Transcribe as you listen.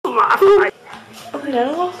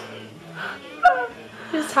No.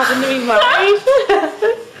 Just happened to be married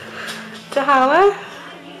to Hannah.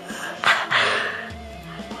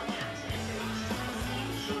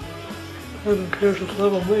 I don't care to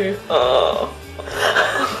live on me. Oh.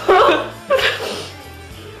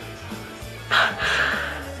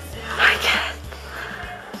 I can't.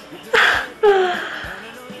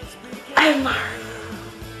 I'm married.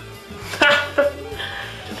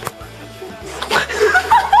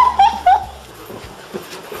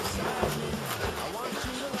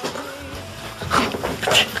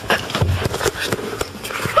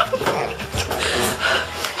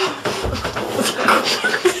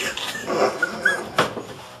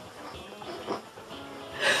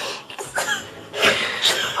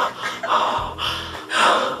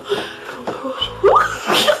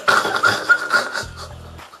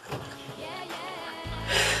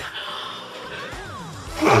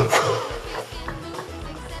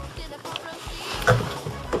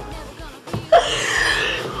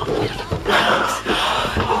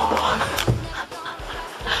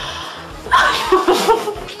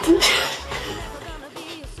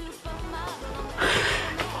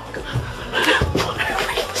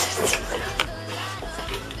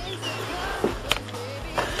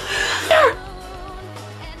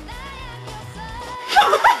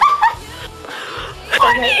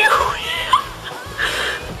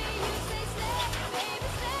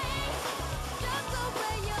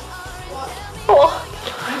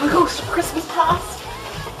 I'm a ghost of Christmas past.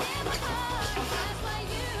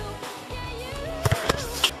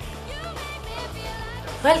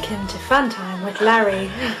 Welcome to Fun Time with Larry.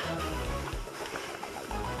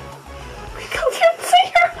 We can't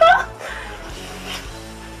see her.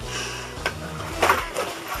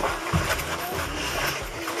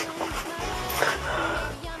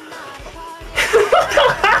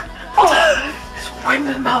 Oh,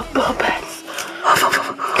 rhyming about puppets.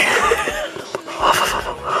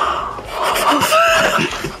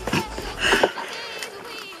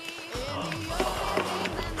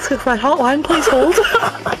 My hotline, please hold.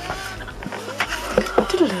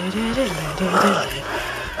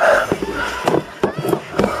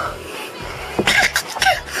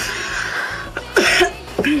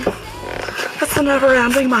 That's the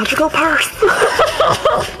never-ending magical purse.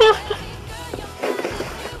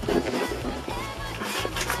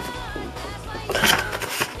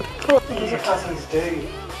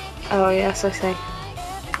 Oh yes, I see.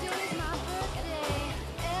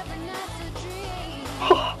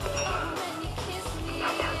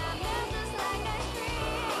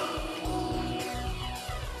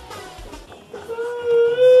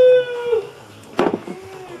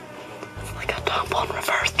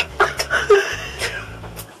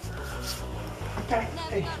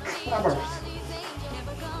 Hey, clappers.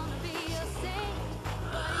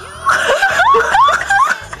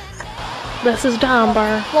 This is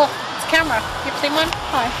Dambar. Look, it's a camera. You've seen one?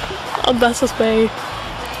 Hi. And this is me.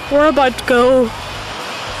 We're about to go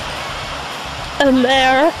in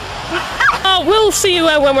there. We'll see you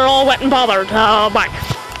when we're all wet and bothered. Bye.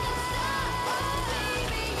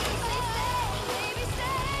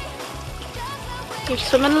 You're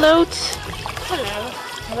swimming loads. Hello.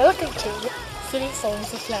 Welcome to Silly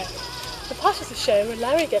Songs of Larry. The part of the show where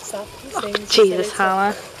Larry gets up and sings. Jesus,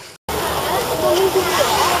 Hannah.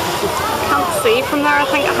 Can't see from there. I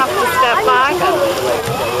think I have to step back.